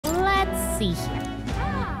see here.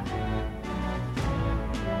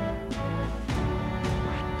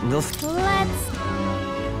 Let's...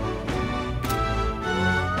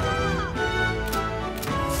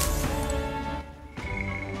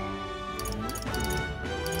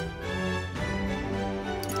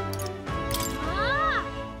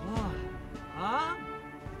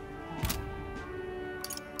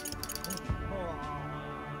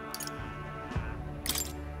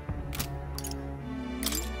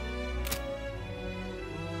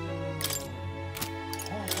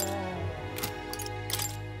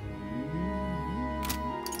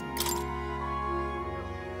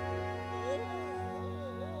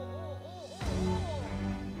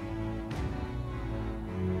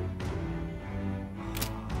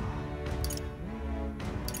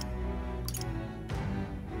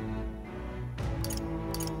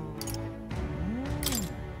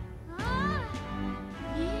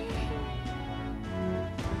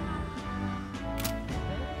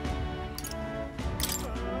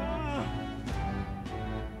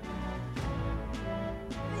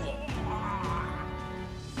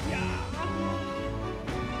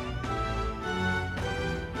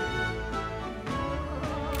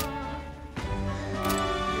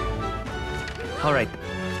 All right.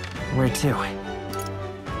 Where to?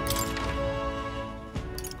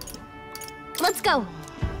 Let's go.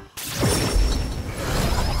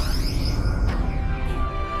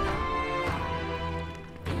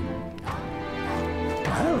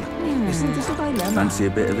 Isn't this a dilemma? Fancy a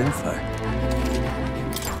bit of info?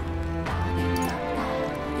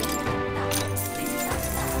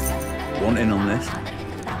 Want in on this?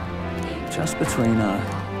 Just between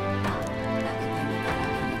our...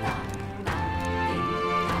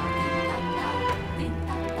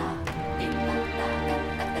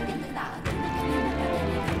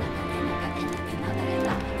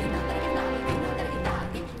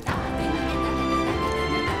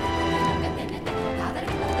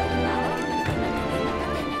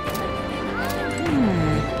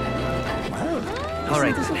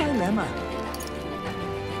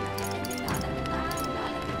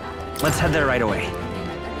 Let's head there right away.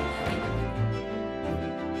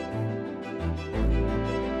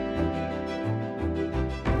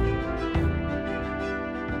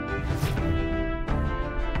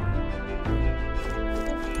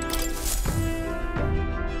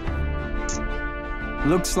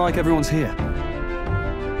 Looks like everyone's here.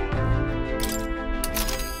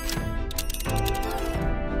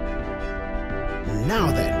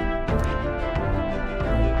 Now then.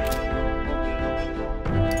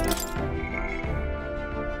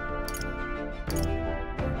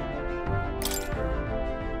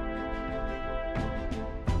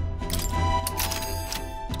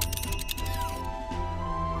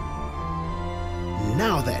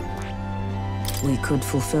 Now then. We could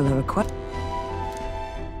fulfill a request.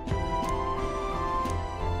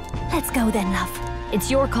 Let's go then, love. It's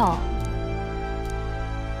your call.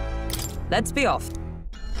 Let's be off.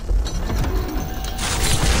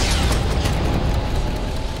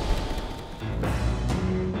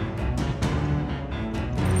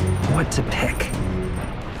 What to pick?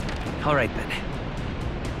 All right then.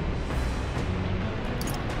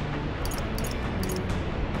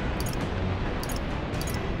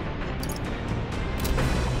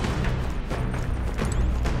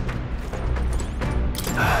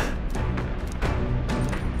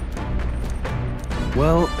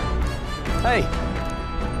 Well, hey.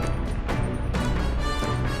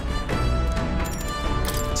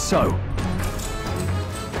 So.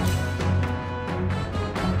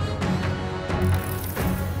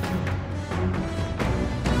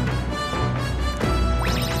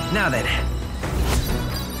 Now then.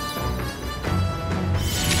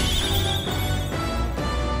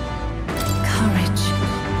 Courage.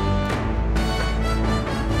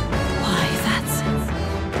 Why, that's...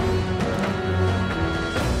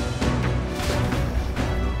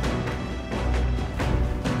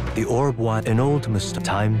 The Orbvise, an old mistake.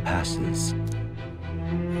 Time passes.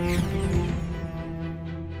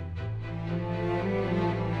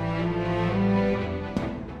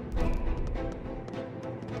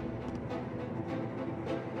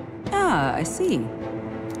 Ah, I see.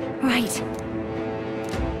 Right.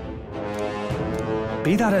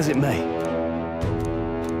 Be that as it may.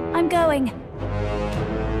 I'm going.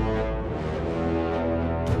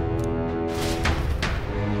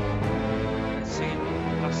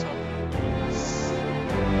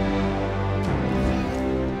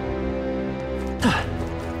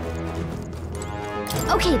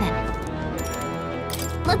 Okay then.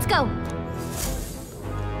 Let's go.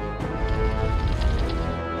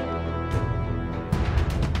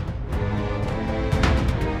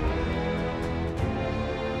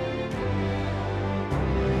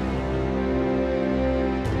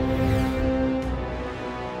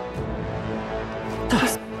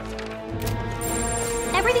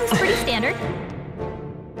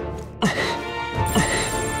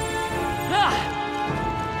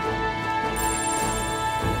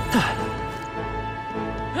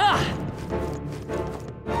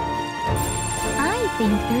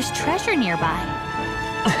 There's treasure nearby.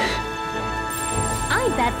 I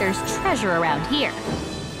bet there's treasure around here.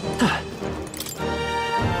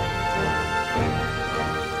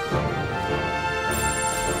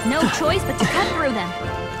 No choice but to cut through them.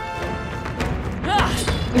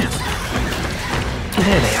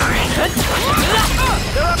 There they are.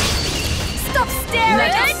 Stop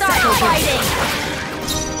staring and start fighting!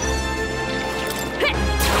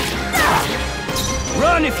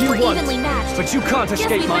 Run if you We're want, evenly matched. but you can't Guess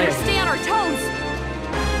escape we my better aim. stay on our toes.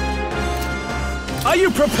 Are you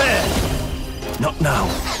prepared? Not now.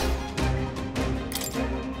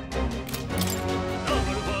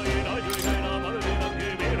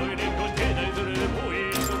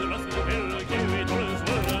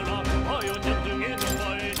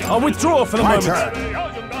 I'll withdraw for the My moment. turn.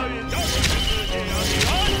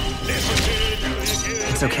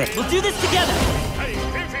 It's okay. We'll do this together!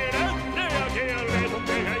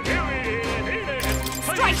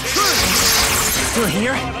 Strike true! Still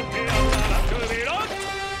here?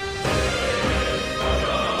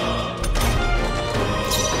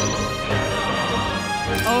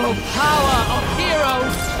 Oh, power of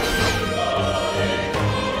heroes!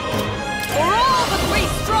 For all that we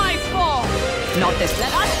strive for! Not this.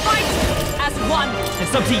 Let us fight as one!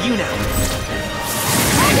 It's up to you now.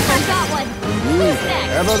 I got one. Who's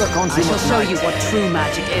next? Ever the I consummate shall show knight. you what true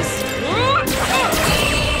magic is.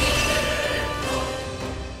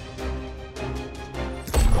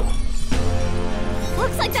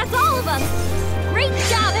 Looks like that's all of them. Great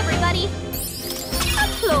job, everybody.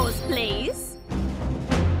 Applause, please.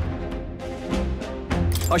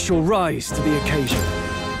 I shall rise to the occasion.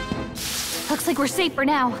 Looks like we're safe for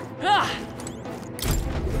now.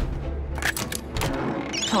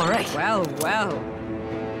 All right. Well, well.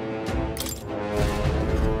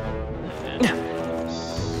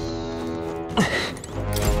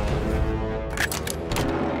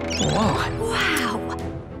 Whoa. Wow.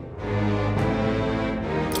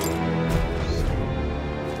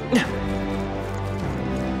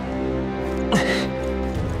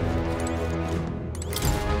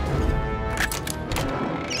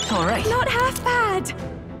 All right. Not half bad.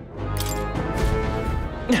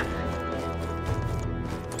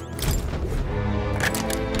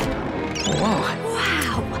 Whoa.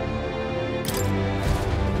 Wow.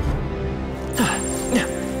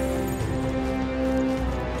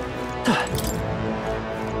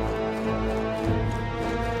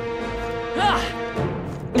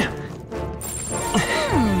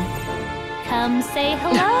 Come say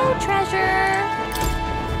hello, treasure.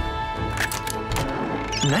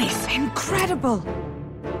 Nice. Incredible!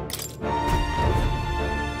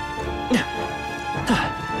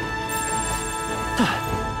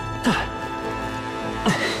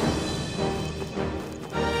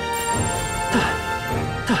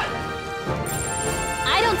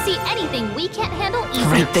 I don't see anything we can't handle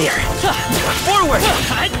easily. Right there. Forward!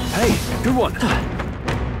 Hey, good one.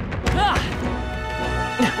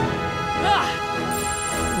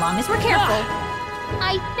 As long as we're careful,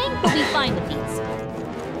 I think we'll be fine with these.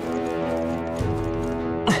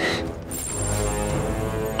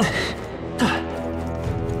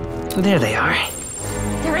 There they are.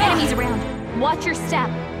 There are enemies around. Watch your step.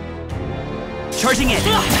 Charging in.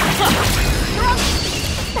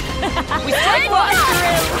 We strike one!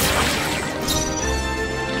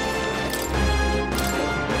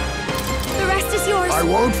 The rest is yours. I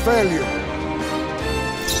won't fail you.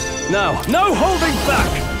 Now, no holding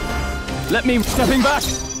back! Let me stepping back!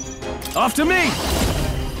 After me!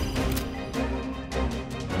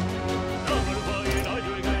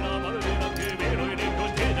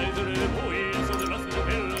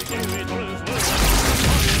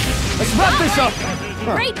 Let's wrap this up!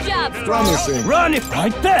 Great job, Stroll. Promising. Run it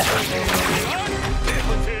right there!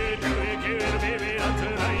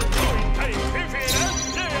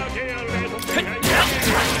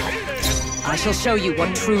 I shall show you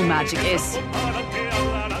what true magic is.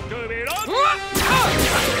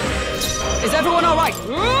 Is everyone all right?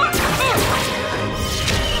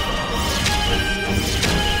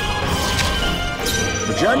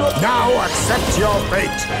 General, now accept your fate.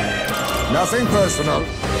 Nothing personal.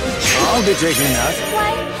 I'll be taking that.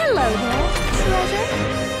 Why, hello there, treasure.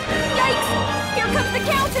 Yikes! Here comes the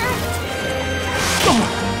counter!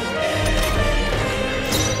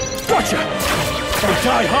 Gotcha! They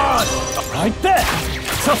die hard! Right there!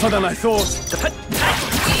 Tougher than I thought.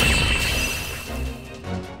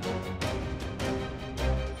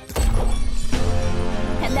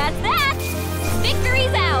 And that's that!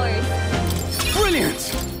 Victory's ours! Brilliant!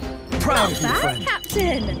 Proud of you, friend.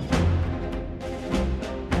 Captain!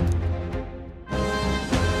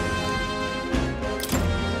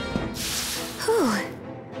 Whew.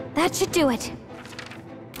 That should do it.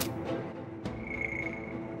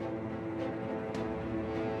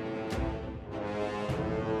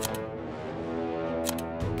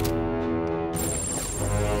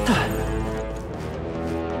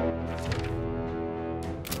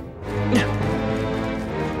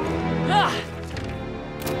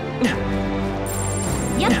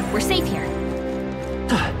 Yep, we're safe here.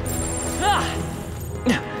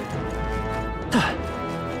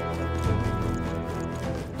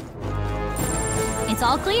 It's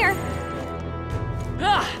all clear.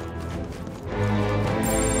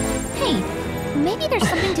 Hey, maybe there's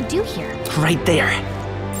something to do here. Right there.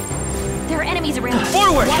 There are enemies around.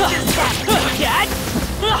 Forward! Watch your step.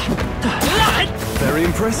 Very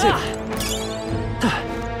impressive.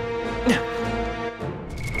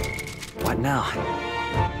 What now?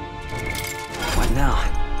 What now?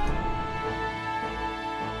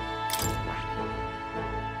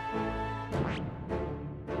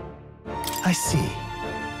 I see.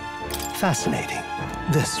 Fascinating.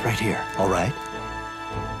 This right here, all right?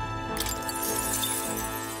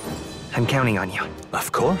 I'm counting on you.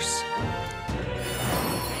 Of course.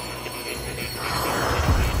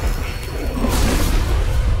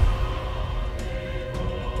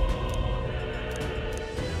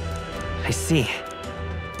 I see.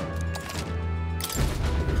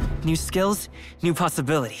 New skills, new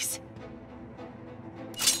possibilities.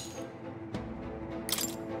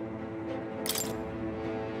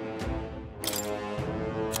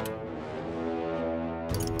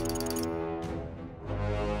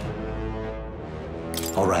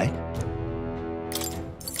 All right.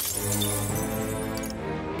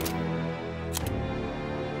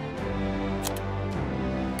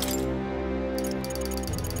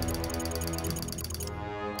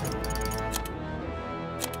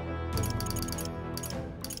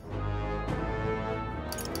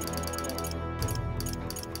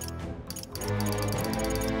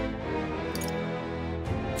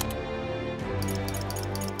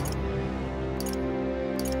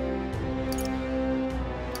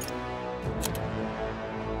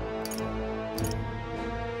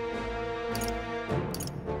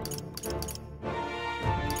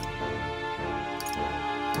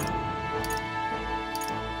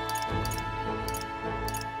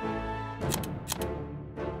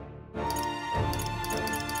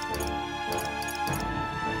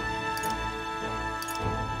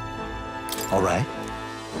 All right.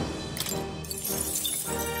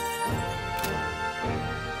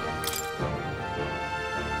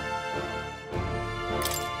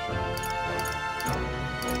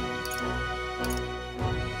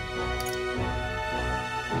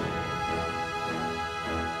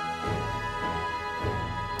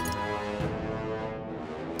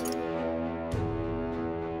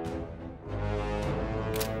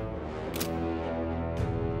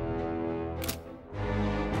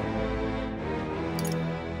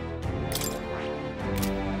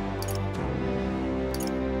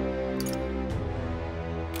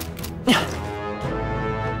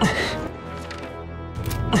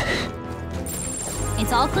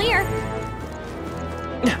 It's all clear.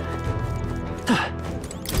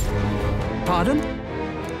 Pardon?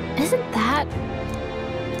 Isn't that...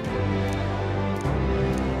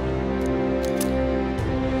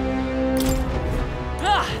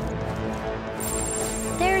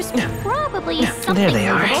 There's probably something There they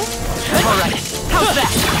are. movable. All right. How's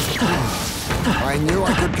that? I knew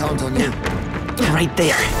I could count on you. Right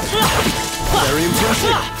there. Very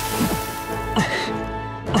impressive.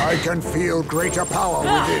 I can feel greater power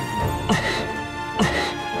within.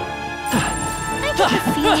 I get the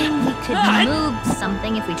feeling we could move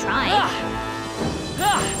something if we tried.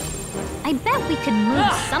 I bet we could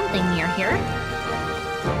move something near here.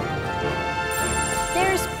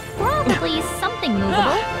 There's probably something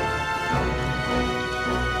movable.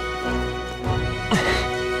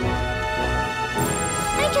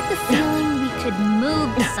 I get the feeling we could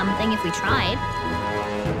move something if we tried.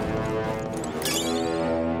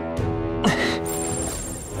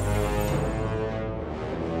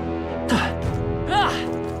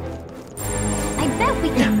 I bet we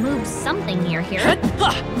can move something near here.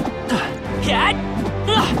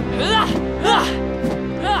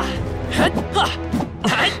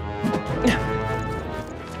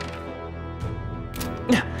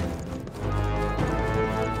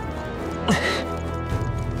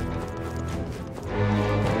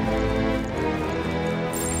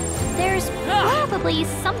 There's probably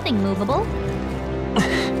something movable.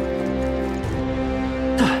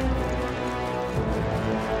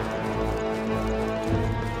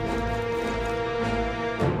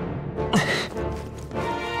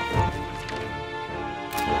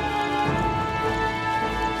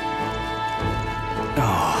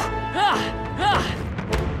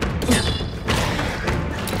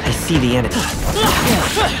 see the enemy.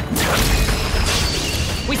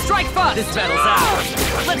 We strike first! This battle's ours.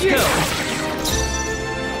 Let's go!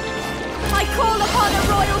 I call upon a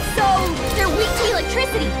royal soul! They're weak to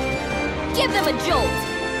electricity! Give them a jolt!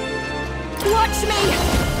 Watch me!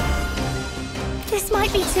 This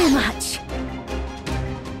might be too much.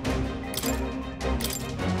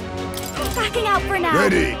 Backing out for now.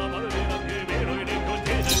 Ready!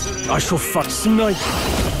 I shall fight snipe.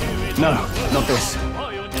 No, not this.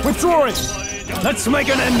 Withdrawing! Let's make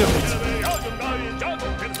an end of it!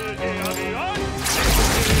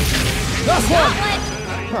 That's one! Gauntlet!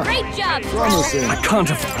 Great job, Troll! Promising. I can't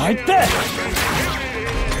have... Right there!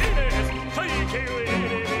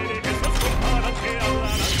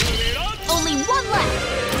 Only one left!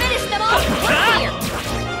 Finish them off! We're clear!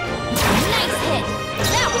 Nice hit!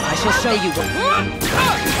 That was I shall show you what...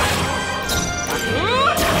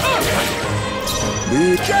 The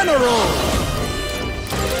General!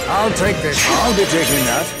 I'll take this. I'll be taking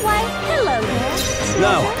that. Why, hello there.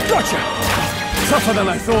 Now, gotcha! Tougher than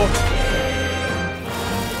I thought.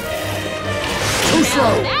 Too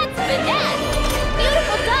slow! That's finesse!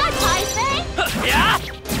 Beautiful dodge, Heisman! Yeah!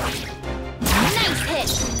 Nice hit!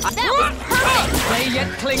 That was perfect! Play yet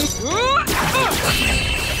clings.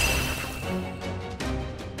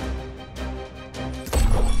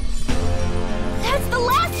 That's the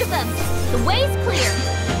last of them! The way's clear!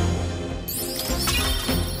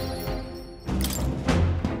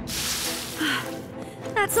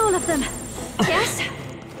 That's all of them. Yes?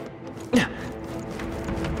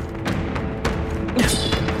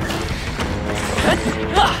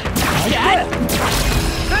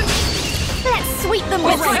 Let's sweep them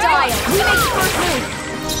with style! We make the first move!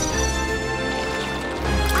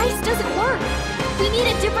 Ice doesn't work! We need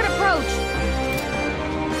a different approach!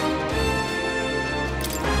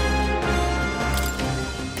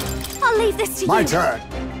 I'll leave this to you! My turn.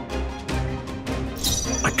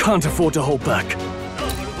 I can't afford to hold back.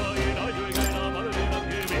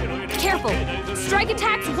 Careful! Strike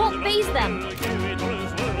attacks won't phase them!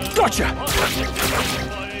 Gotcha!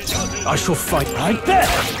 I shall fight right there!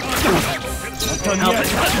 Not done yet.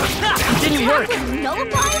 It didn't work! Attack was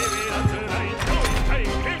nullified?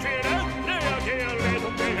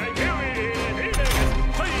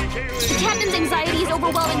 The captain's anxiety is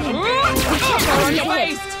overwhelming him. We can't let him get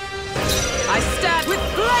hit. I stand with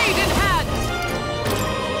blade in hand!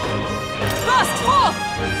 Burst forth!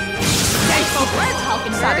 Oh, we're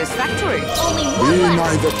talking Satisfactory. Only Be one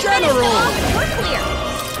my left. the Finish General! them off and we're clear.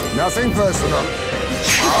 Nothing personal.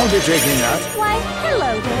 I'll be taking that. Why,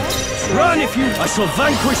 hello there. Run if you... I shall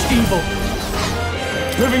vanquish evil!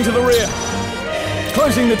 Moving to the rear.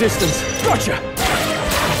 Closing the distance. Gotcha!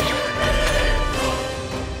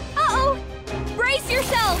 Uh-oh! Brace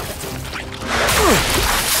yourself!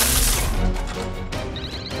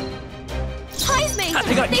 Heisman, I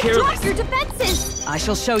think I they care dropped less. your defenses! I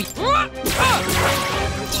shall show you.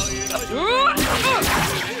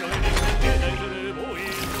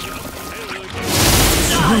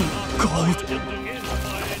 Gold.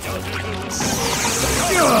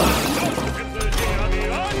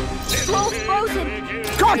 Slow's frozen!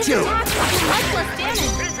 Got This you! attack will do much less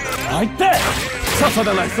damage! Right there! Tougher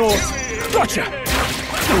than I thought. Gotcha!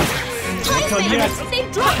 done yet. Heisman, they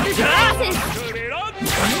dropped your defenses!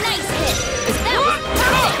 Nice hit! That was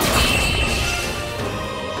perfect!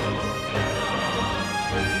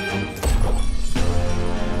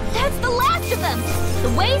 That's the last of them! The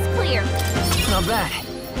way's clear! Not bad.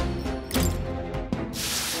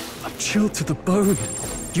 I'm chilled to the bone.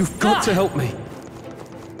 You've got to help me.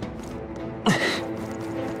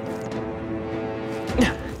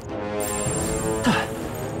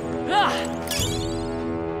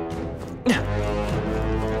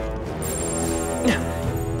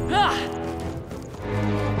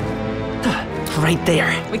 Right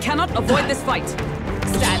there. We cannot avoid this fight.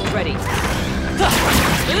 Stand ready.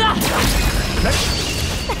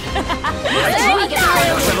 There we go!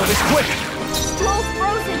 Settle this quick. Slow's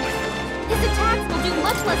frozen! His attacks will do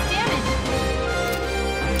much less damage!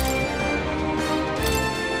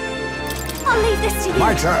 I'll leave this to you!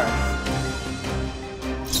 My turn.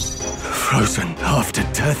 Frozen after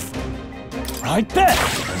death. Right there.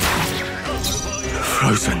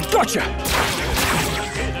 Frozen. Gotcha!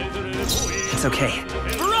 It's okay.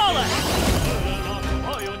 Brawler!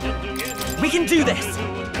 We can do this!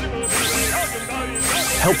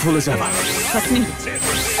 Helpful as ever. Trust me.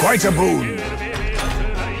 Quite a boon.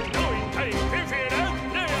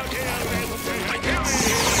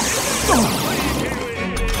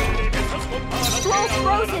 Slow's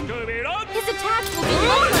frozen! His attacks will do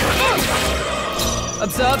much less damage!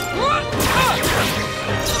 Observe.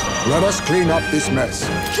 Let us clean up this mess.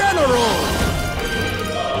 General!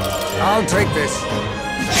 I'll take this.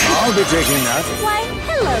 I'll be taking that. Why,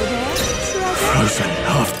 hello there, treasure. Frozen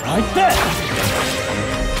half right there!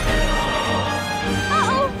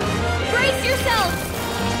 Uh-oh! Brace yourself!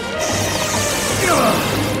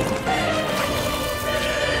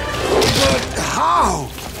 But how?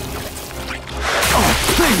 Oh,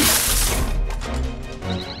 please!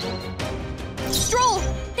 Stroll!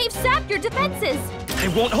 They've sapped your defenses! I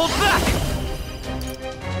won't hold back!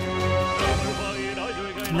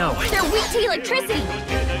 No. They're weak to electricity!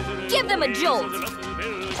 Give them a jolt!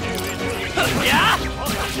 Yeah?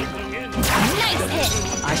 Nice hit!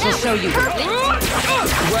 I shall show you. Perfect!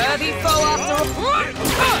 Worthy foe after a...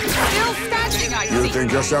 Still standing, I You see.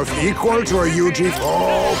 think yourself equal to a UG?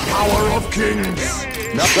 Oh, power of kings!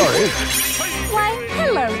 No, sorry. Why,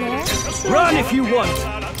 hello there, treasure. Run if you want!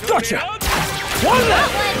 Gotcha! One That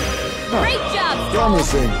left! one! Great job, Stroll!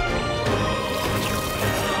 Promising.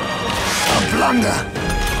 A blunder.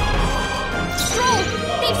 Stroll!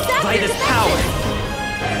 They've sapped By your this defenses! power.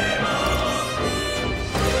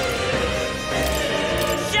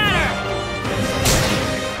 Shatter!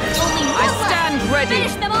 Only one I stand left. ready.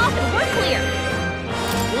 Finish them off and we're clear!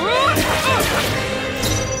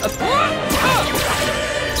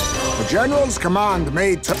 The general's command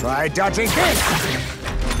made to try dodging this.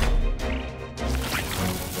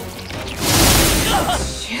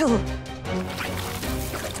 Chill.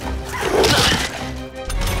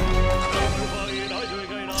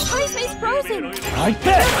 Ice frozen! Right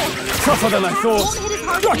there! Tougher than I Won't thought! hit as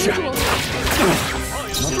hard Gotcha! as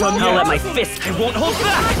usual. Not done I'll let yet! my fist. I won't hold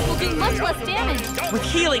back! Attacks will do much less damage. With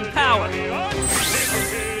healing power.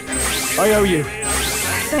 I owe you.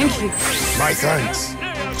 Thank you. My thanks.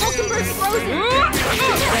 Hulkenberg's frozen!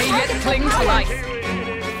 They yet cling to life.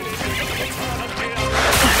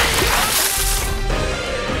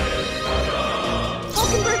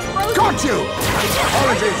 Hulkenberg's frozen! Got you!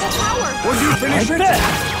 Apologies. Full power! Would you finish Right it?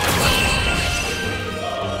 there!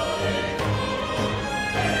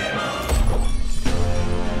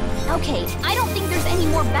 Okay, I don't think there's any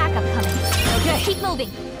more backup coming. Okay, keep moving.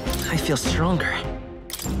 I feel stronger.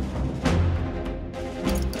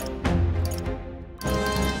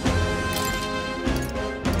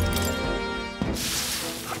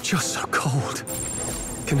 I'm just so cold.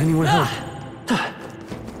 Can anyone help?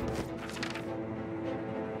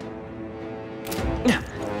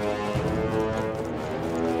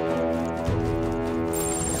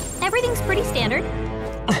 Everything's pretty standard.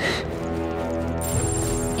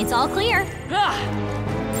 It's all clear.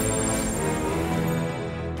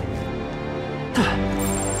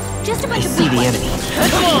 Just a bunch of See weak the ones. enemy.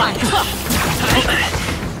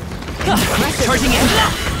 Charging in.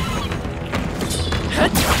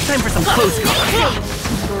 Time for some close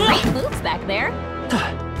call. Great moves back there.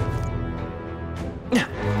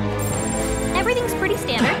 Everything's pretty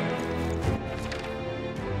standard.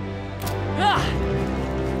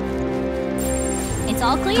 It's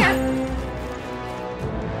all clear.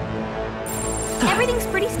 Everything's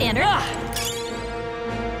pretty standard.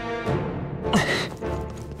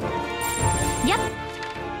 Yep.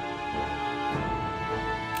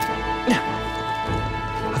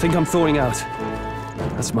 I think I'm thawing out.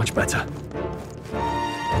 That's much better.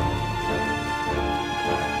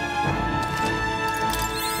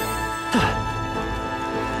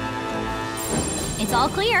 It's all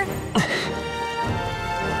clear.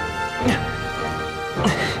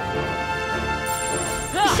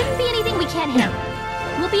 There shouldn't be anything we can't handle.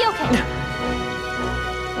 We'll be okay.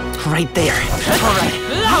 Right there. All right.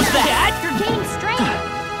 How's that? You're gaining strength.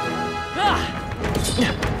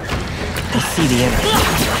 I see the enemy.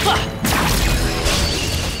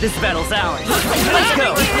 This battle's ours. Let's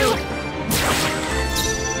go.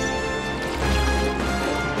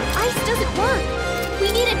 Ice doesn't work.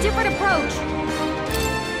 We need a different approach.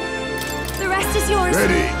 The rest is yours.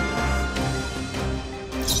 Ready.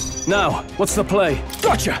 Now, what's the play?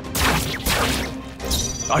 Gotcha!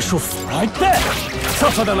 I shall right there!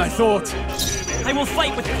 Tougher than I thought. I will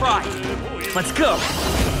fight with pride. Let's go.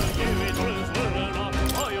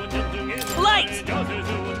 Light!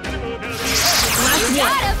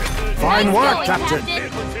 Got him. Fine Nice work, going, Captain.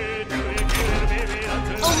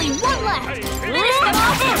 Only one left. Finish them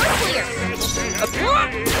off and we're clear.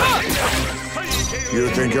 You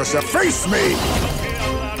think yourself? Face me!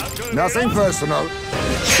 Nothing personal.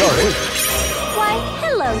 Sorry. Why,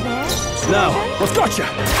 hello there. Now, what's gotcha?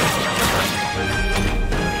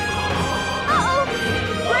 Uh-oh.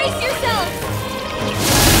 Brace yourself.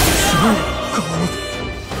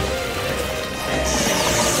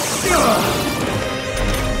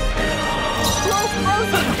 Stroll's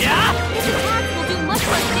frozen. Yeah? His attacks will do much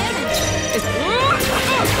less damage.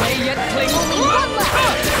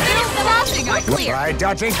 clear. Try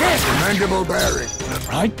dodging this commendable bearing.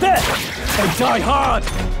 Right there! They die hard!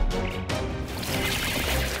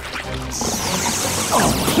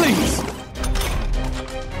 Oh, please!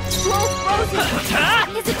 Scroll's frozen.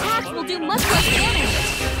 His attacks will do much less damage.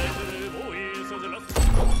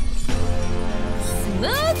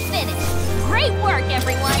 Smooth finish. Great work,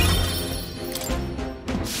 everyone.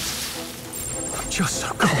 Just so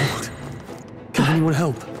cold. Can anyone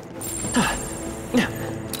help?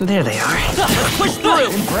 There they are. Push through!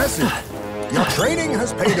 Impressive. Your training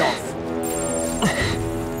has paid off.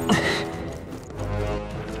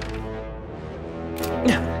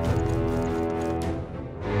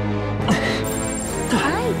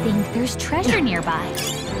 I think there's treasure nearby.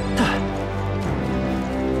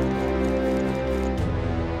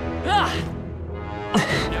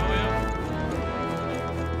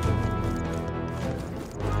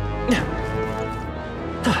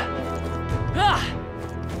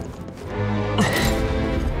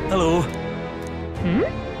 Hello.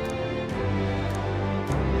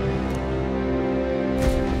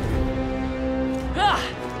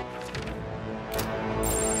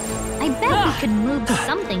 I bet we could move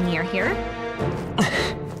something near here.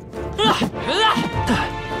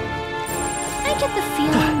 I get the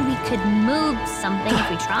feeling we could move something if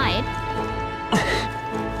we tried.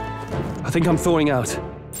 I think I'm thawing out.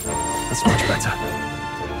 That's much better.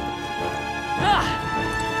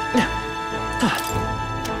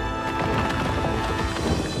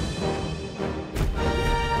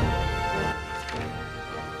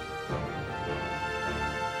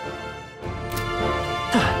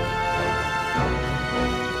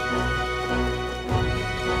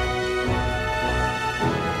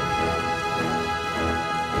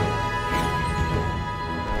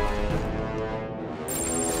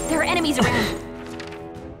 There are enemies around.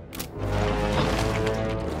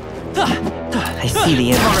 I see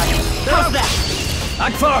the enemy. How's that?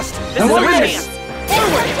 Act fast! This And is one our minute! chance.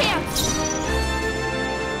 There's our chance.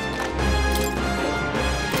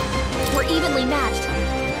 We're evenly matched.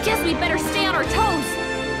 Guess we better stay on our toes.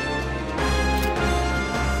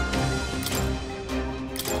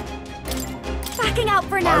 Backing out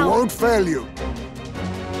for I now. won't fail you.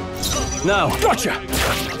 Now, gotcha!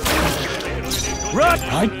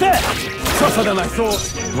 Right there! Tougher than I thought.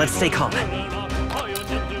 Let's stay calm. Nice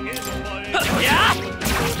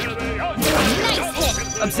hit.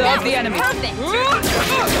 Observe That the was enemy. Perfect.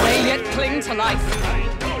 They yet cling to life.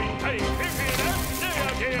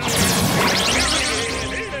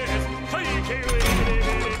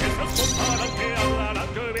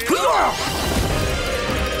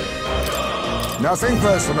 Nothing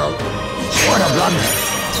personal. What a blunder.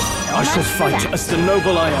 I shall fight as the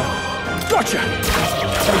noble I am. Gotcha!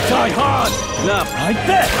 They die hard! Now, right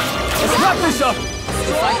there! Let's wrap this up!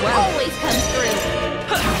 Scroll always comes through.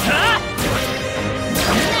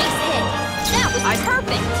 Nice hit. That was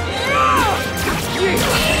perfect.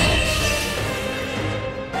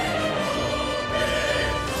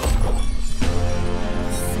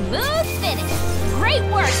 Smooth finish. Great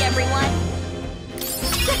work, everyone.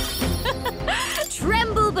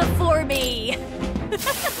 Tremble before me.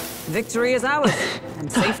 Victory is ours,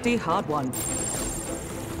 and safety hard won.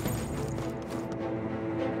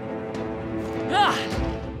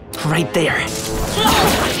 Right there. Yes.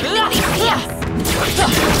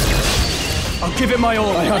 I'll give it my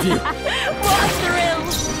all, I have you. What a thrill.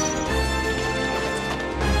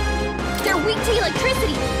 They're weak to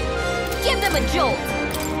electricity. Give them a jolt.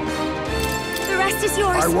 The rest is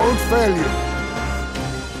yours. I won't fail you.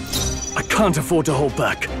 I can't afford to hold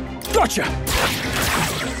back. Gotcha!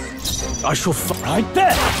 I shall fight right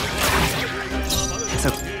there! It's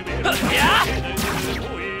a...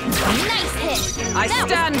 Nice hit. I That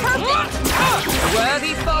stand was perfect.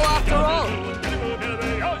 worthy foe after all.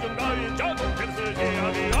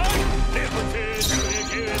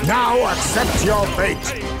 Now accept your fate.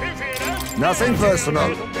 Nothing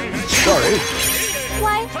personal. Sorry.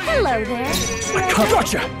 Why, hello there. I can't...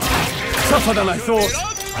 Gotcha! Tougher than I thought.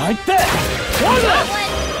 Right there! One That left!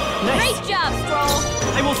 one. Nice. Great job, Stroll.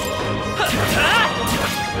 I will... Nice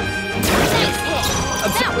hit.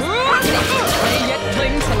 That was perfect. They yet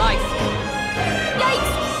cling to life.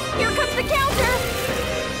 Yikes! Here comes the counter.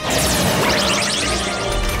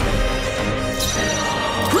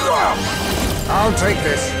 I'll take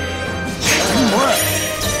this.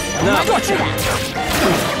 Now, gotcha!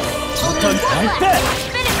 Only Done one right left. there.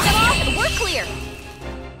 Finish them off and we're clear.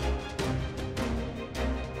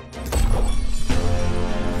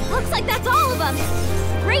 Looks like that's all of them.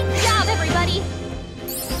 Great job, everybody.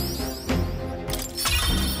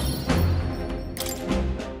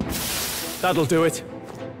 That'll do it.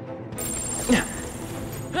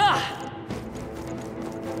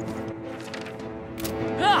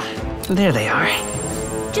 There they are.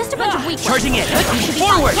 Just a bunch of weak ones. Charging in. You should be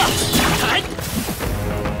Forward! fine.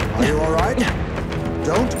 Are you all right?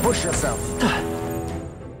 Don't push yourself.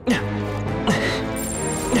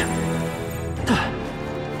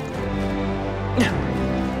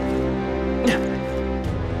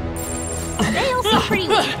 They all seem pretty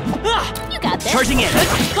weak. You got this. Charging in.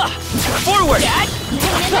 Forward! You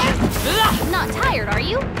hanging in there? Not tired, are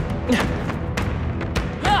you?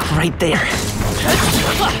 Right there.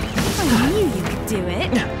 I knew you could do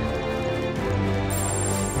it.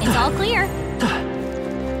 It's all clear.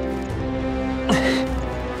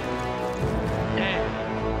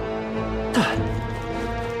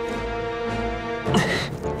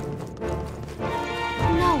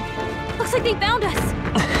 No. Looks like they found us.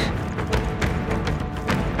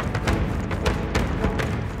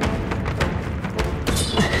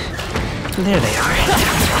 There they are.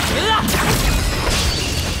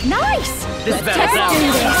 Nice! This Let's better do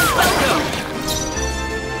this.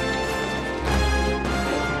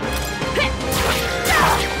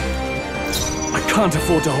 I can't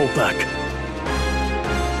afford to hold back.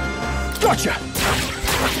 Gotcha!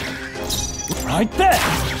 Right there!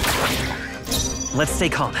 Let's stay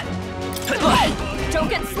calm. Don't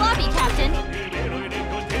get sloppy, Captain.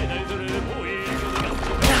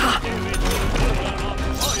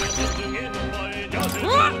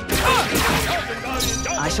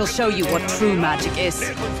 I shall show you what true magic is.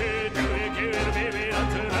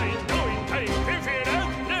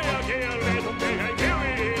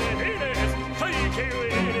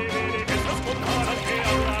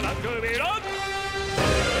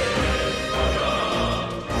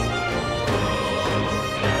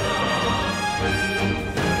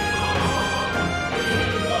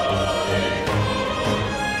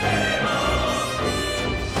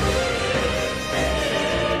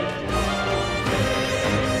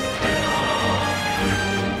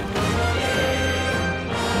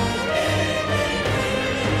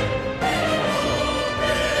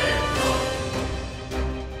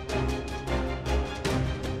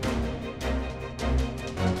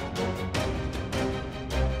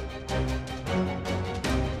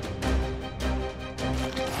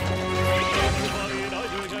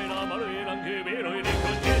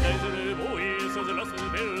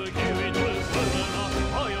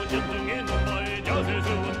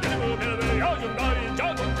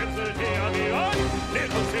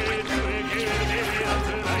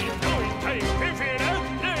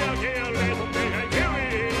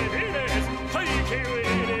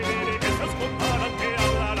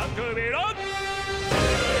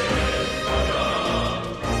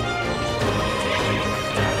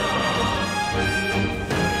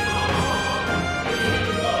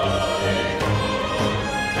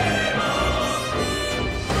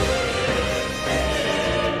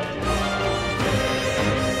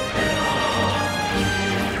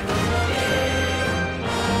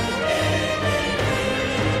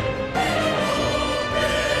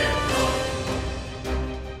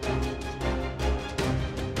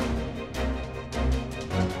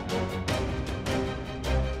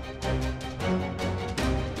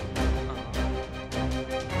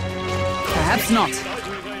 Perhaps not.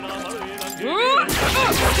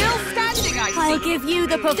 Still standing, I see. I'll give you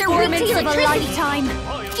the performance of a lifetime.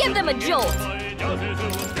 Give them a jolt.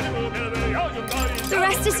 The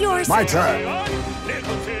rest is yours. My turn.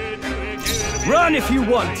 Run if you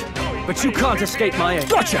want, but you can't escape my aim.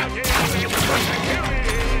 Gotcha!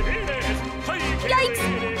 Yikes!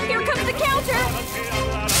 Here comes the counter!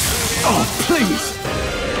 Oh, please!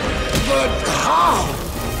 But how?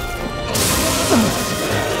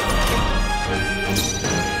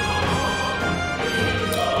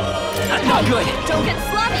 Not good! Don't get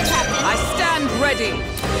sloppy, Captain! I stand ready.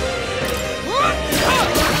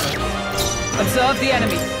 Observe the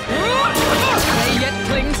enemy. They yet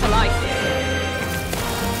cling to life.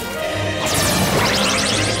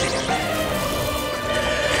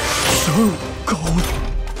 So cold.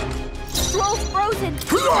 Stroll's frozen.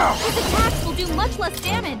 His attacks will do much less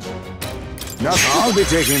damage. Now I'll be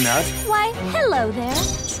taking that. Why, hello there,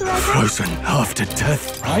 treasure. Frozen after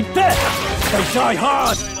death. Right there! They die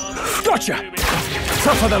hard! Gotcha!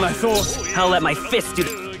 Tougher than I thought. I'll let my fist do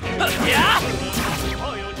yeah!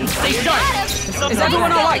 Stay sharp! Is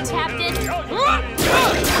everyone all right? Captain?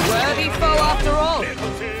 Worthy foe after all.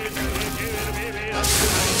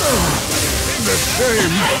 The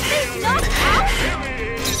same. Not out!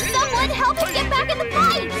 Someone help us get back in the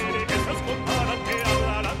fight!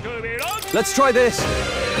 Let's try this.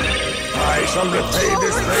 I shall repay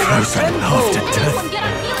this favor. Frozen after Everyone death. get on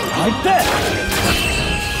healing Right there!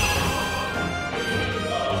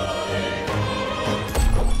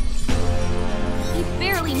 He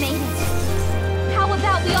barely made it.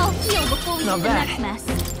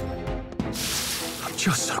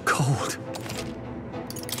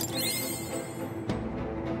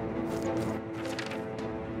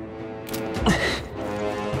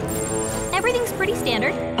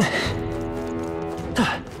 standard.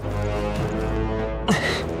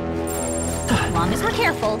 As long as we're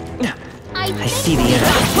careful. I see the end.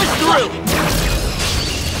 Push through!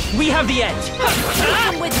 We have the edge!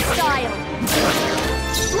 Take him with style.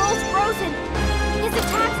 Troll's frozen. His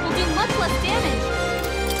attacks will do much less damage.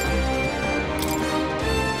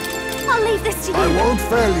 I'll leave this to you. I won't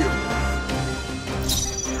fail you.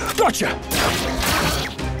 Gotcha!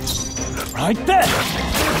 Right there!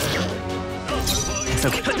 It's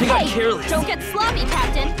okay. They got careless. Don't get sloppy,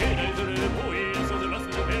 Captain.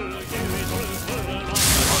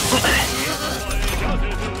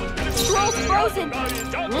 Troll's frozen. His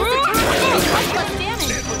attacks will do much less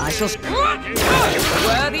damage. I shall...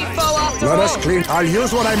 Worthy foe after Let all. us clean. I'll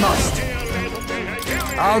use what I must.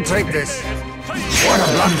 I'll take this. What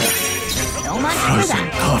a blunder. So much for that.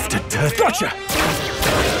 After death.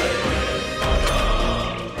 Gotcha!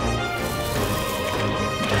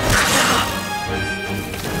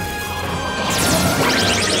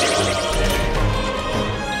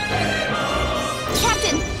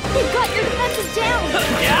 Captain, they've got your defenses down.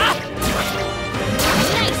 Yeah?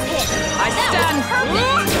 Nice hit. I stand.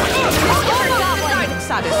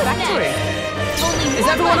 Satisfactory. Only Is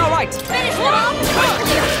one everyone left. all right? Finish them off. We're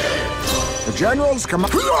clear. The generals come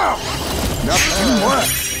up. Nothing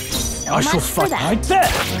worse. So I shall much for fight that. right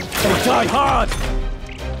there! They die hard!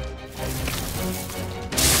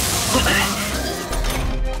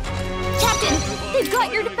 Captain, they've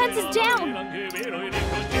got your defenses down.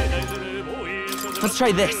 Let's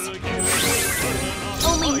try this.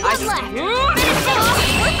 Only one left. Finish them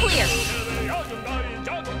off. We're clear.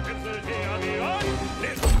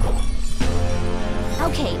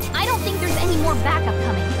 Okay, I don't think there's any more backup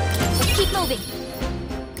coming. Let's keep moving.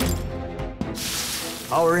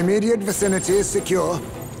 Our immediate vicinity is secure.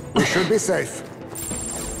 We should be safe.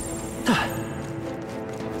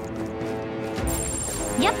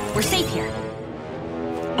 Yep, we're safe here.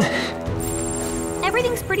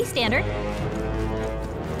 Everything's pretty standard.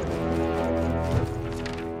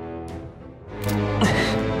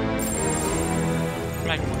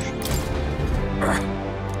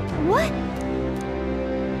 What?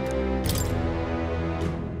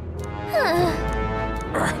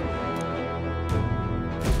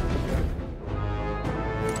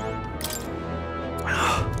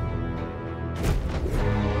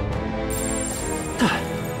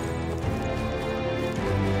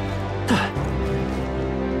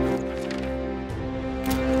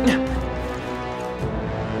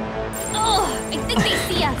 Oh, I think they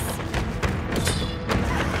see us.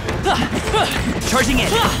 Charging in.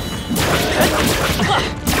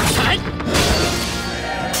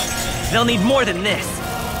 They'll need more than this.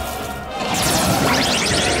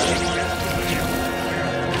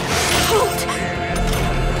 Shoot!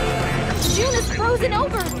 June is frozen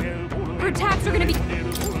over. Her attacks are gonna be...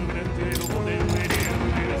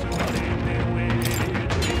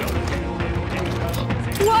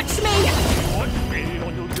 Watch me!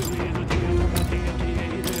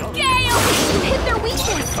 Gale! You hit their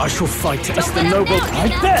weakness! I shall fight as Don't the let 'em noble... down, Right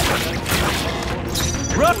Nina. there!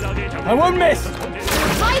 Rup! I won't miss!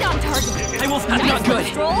 Right on target! I will... That's Nice not good.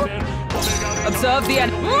 Stroll. Observe the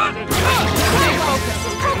enemy. Stay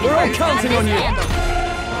focused. We're all counting on you.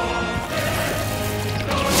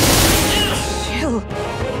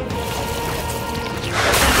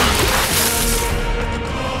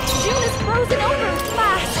 June is frozen over.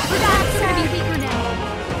 Fast. Her attacks are gonna be weaker now.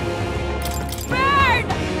 Burn!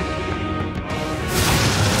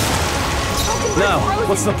 Now,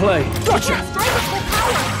 what's the play? Gotcha! Can't strike at full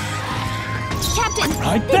power. Captain,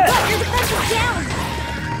 Right they've there. got your defenses down.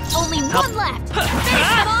 Only one left.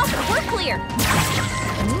 Finish them off. We're clear.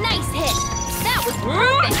 Nice hit. That was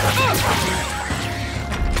perfect.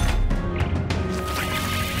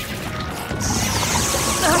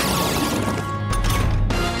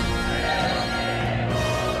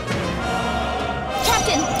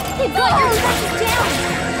 Captain, they've got your defenses down.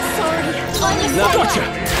 Sorry. Only Now, one gotcha.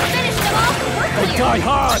 left. Finish them off. We're They clear. die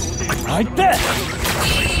hard! Right there!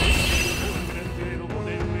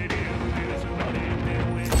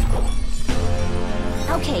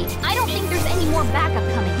 Okay, I don't think there's any more backup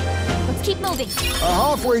coming. Let's keep moving. A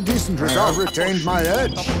halfway decent result. I've retained my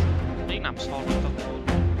edge.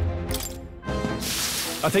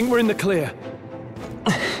 I think we're in the clear.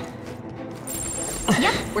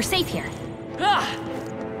 Yep, we're safe here.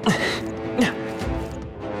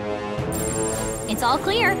 It's all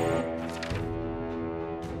clear.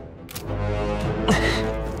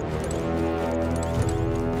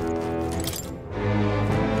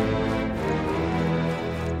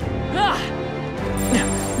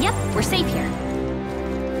 Yep, we're safe here.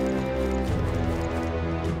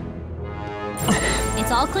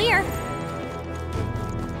 All clear.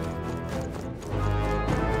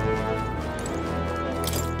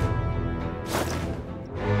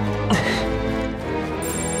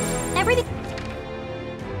 Everything.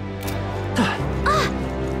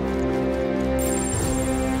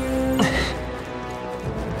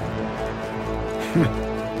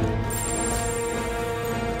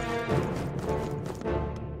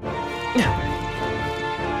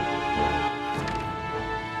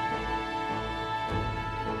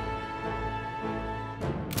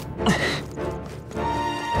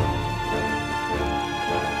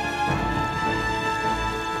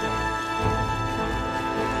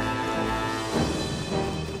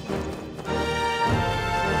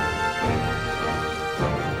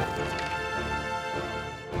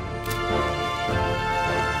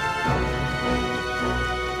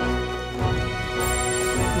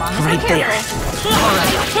 Right there.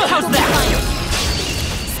 Alright, how's that?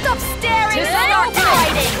 Stop staring! Start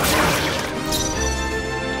fighting!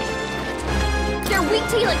 They're weak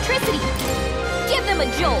to electricity. Give them a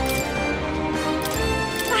jolt.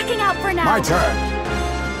 Backing out for now. My turn.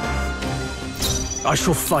 I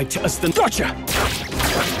shall fight as the... Gotcha!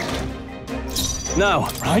 Now,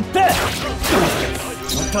 right there!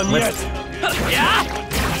 Not done yet. Yeah!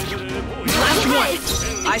 Last one.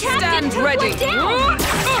 I stand ready.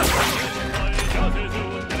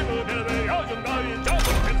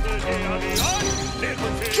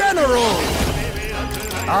 General!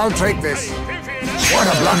 I'll take this. What a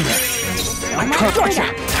blunder. I can't... Gotcha!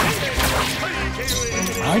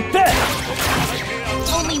 Right there!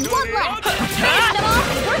 Only one left. Finish them off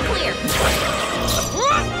and we're clear.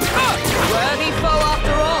 Worthy foe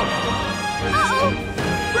after all. Uh-oh!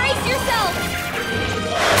 Brace yourself!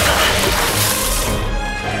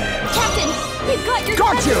 Captain, we've got your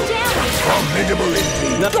Got you! down. Formidable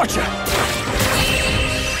indeed. Now, gotcha!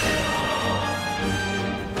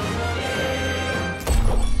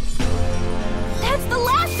 That's the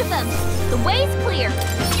last of them. The way's clear.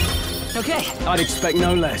 Okay. I'd expect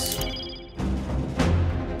no less.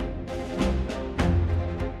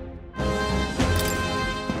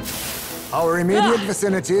 Our immediate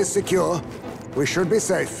vicinity is secure. We should be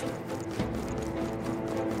safe.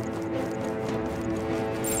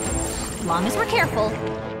 As long as we're careful.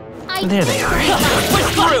 There they are.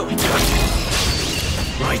 Push through!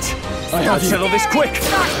 Right. I have to settle this quick.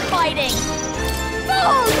 Start fighting.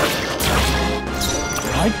 Boom!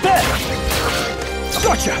 Right there!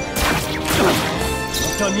 Gotcha! Not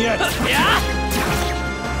done yet. Yeah!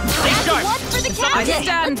 Stay sharp! One for the I captain.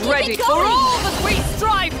 stand Let's keep ready it for going. all that we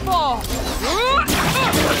strive for.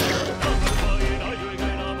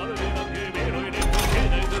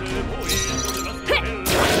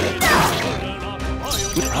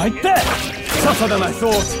 Right there! Tougher than I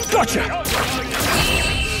thought. Gotcha!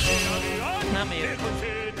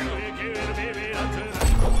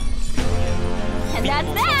 And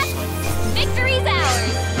that's that. Victory's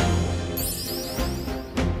ours.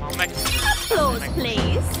 Applause,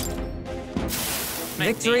 please.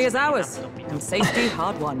 Victory is ours, and safety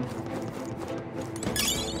hard won.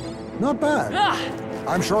 Not bad.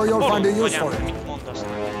 I'm sure you'll find a use for it.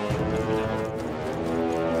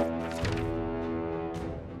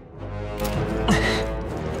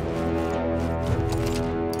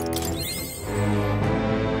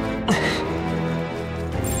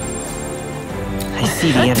 I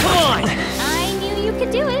see the enemy. Come on! I knew you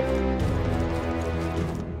could do it.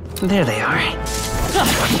 There they are.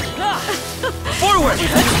 Forward!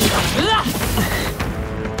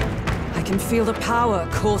 I can feel the power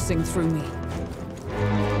coursing through me.